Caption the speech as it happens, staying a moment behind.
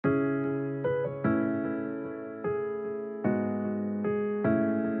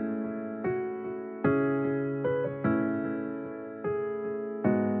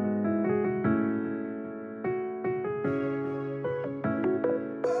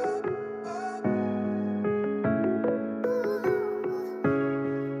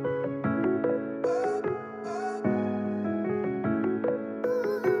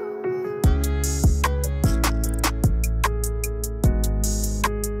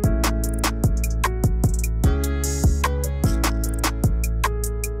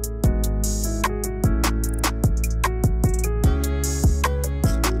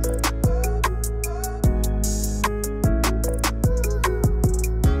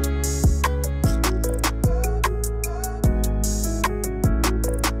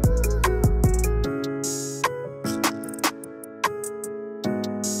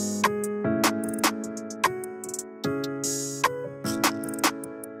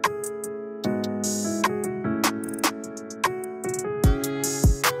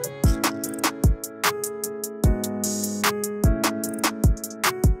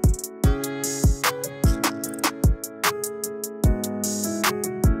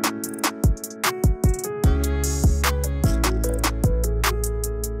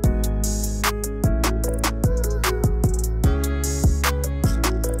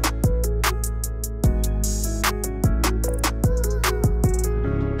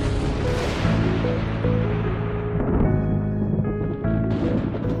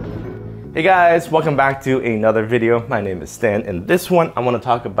Hey guys, welcome back to another video. My name is Stan. In this one, I want to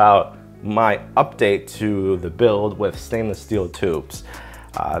talk about my update to the build with stainless steel tubes.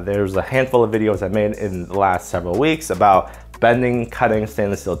 There's a handful of videos I made in the last several weeks about bending, cutting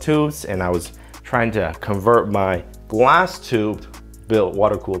stainless steel tubes, and I was trying to convert my glass tube build,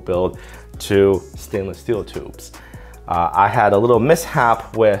 water-cooled build, to stainless steel tubes. I had a little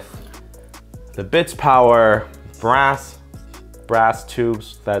mishap with the Bits Power brass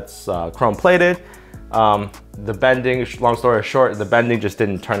tubes that's chrome plated. The bending, long story short, the bending just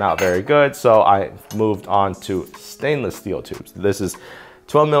didn't turn out very good, so I moved on to stainless steel tubes. This is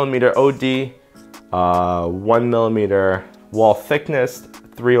 12mm OD, 1mm wall thickness,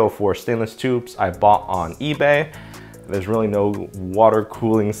 304 stainless tubes I bought on eBay. There's really no water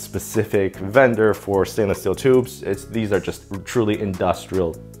cooling specific vendor for stainless steel tubes. These are just truly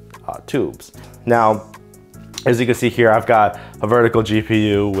industrial tubes. Now, as you can see here, I've got a vertical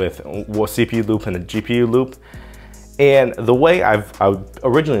GPU with a CPU loop and a GPU loop. And the way I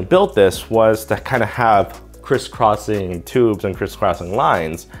originally built this was to kind of have crisscrossing tubes and crisscrossing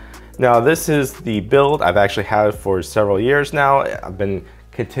lines. Now, this is the build I've actually had for several years now. I've been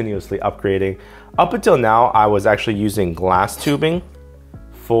continuously upgrading. Up until now, I was actually using glass tubing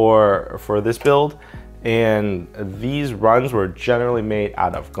for this build, and these runs were generally made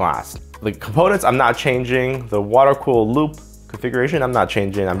out of glass. The components I'm not changing. The water-cooled loop configuration I'm not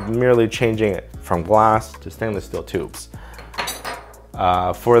changing. I'm merely changing it from glass to stainless steel tubes.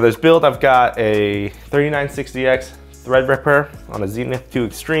 For this build, I've got a 3960X Threadripper on a Zenith 2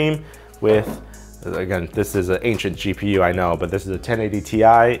 Extreme with, again, this is an ancient GPU, I know, but this is a 1080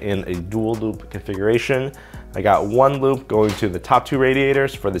 Ti in a dual loop configuration. I got one loop going to the top two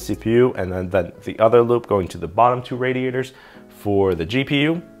radiators for the CPU, and then the other loop going to the bottom two radiators for the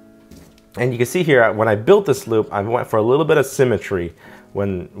GPU. And you can see here, when I built this loop, I went for a little bit of symmetry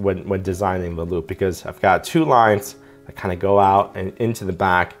when designing the loop, because I've got two lines that kind of go out and into the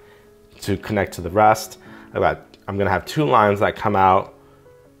back to connect to the rest. I'm gonna have two lines that come out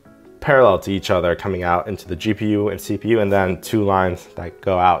parallel to each other, coming out into the GPU and CPU, and then two lines that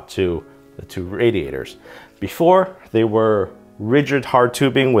go out to the two radiators. Before, they were rigid hard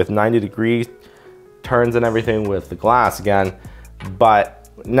tubing with 90-degree turns and everything with the glass again, but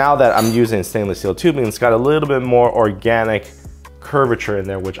now that I'm using stainless steel tubing, it's got a little bit more organic curvature in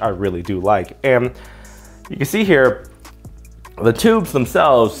there, which I really do like. And you can see here, the tubes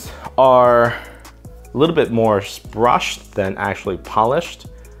themselves are a little bit more brushed than actually polished.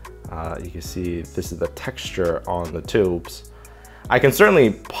 You can see this is the texture on the tubes. I can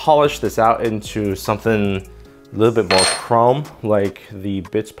certainly polish this out into something a little bit more chrome, like the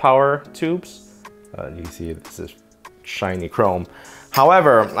Bits Power tubes. You can see this is shiny chrome.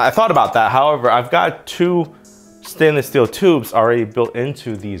 However, I thought about that. However, I've got two stainless steel tubes already built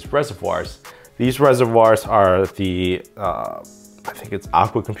into these reservoirs. These reservoirs are the, I think it's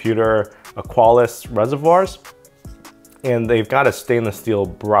Aqua Computer Aqualis reservoirs, and they've got a stainless steel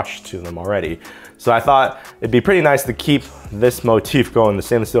brush to them already. So I thought it'd be pretty nice to keep this motif going, the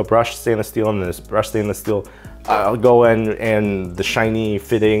stainless steel brush, stainless steel, and this brush stainless steel go in, and the shiny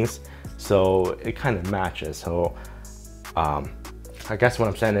fittings. So it kind of matches. So I guess what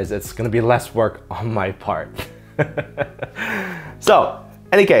I'm saying is it's gonna be less work on my part. So,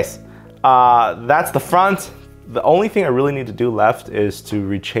 any case, that's the front. The only thing I really need to do left is to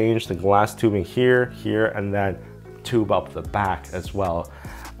rechange the glass tubing here, and then tube up the back as well.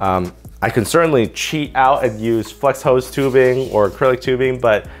 I can certainly cheat out and use flex hose tubing or acrylic tubing,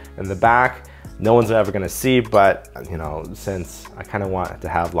 but in the back, no one's ever gonna see. But you know, since I kind of want to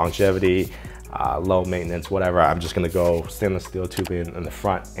have longevity, low maintenance, whatever, I'm just gonna go stainless steel tubing in the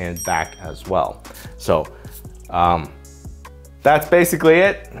front and back as well. So that's basically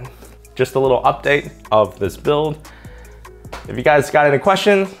it. Just a little update of this build. If you guys got any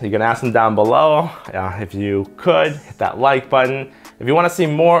questions, you can ask them down below. If you could, hit that like button. If you want to see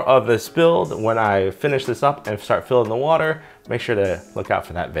more of this build when I finish this up and start filling the water, make sure to look out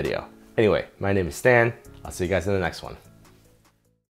for that video. Anyway, my name is Stan. I'll see you guys in the next one.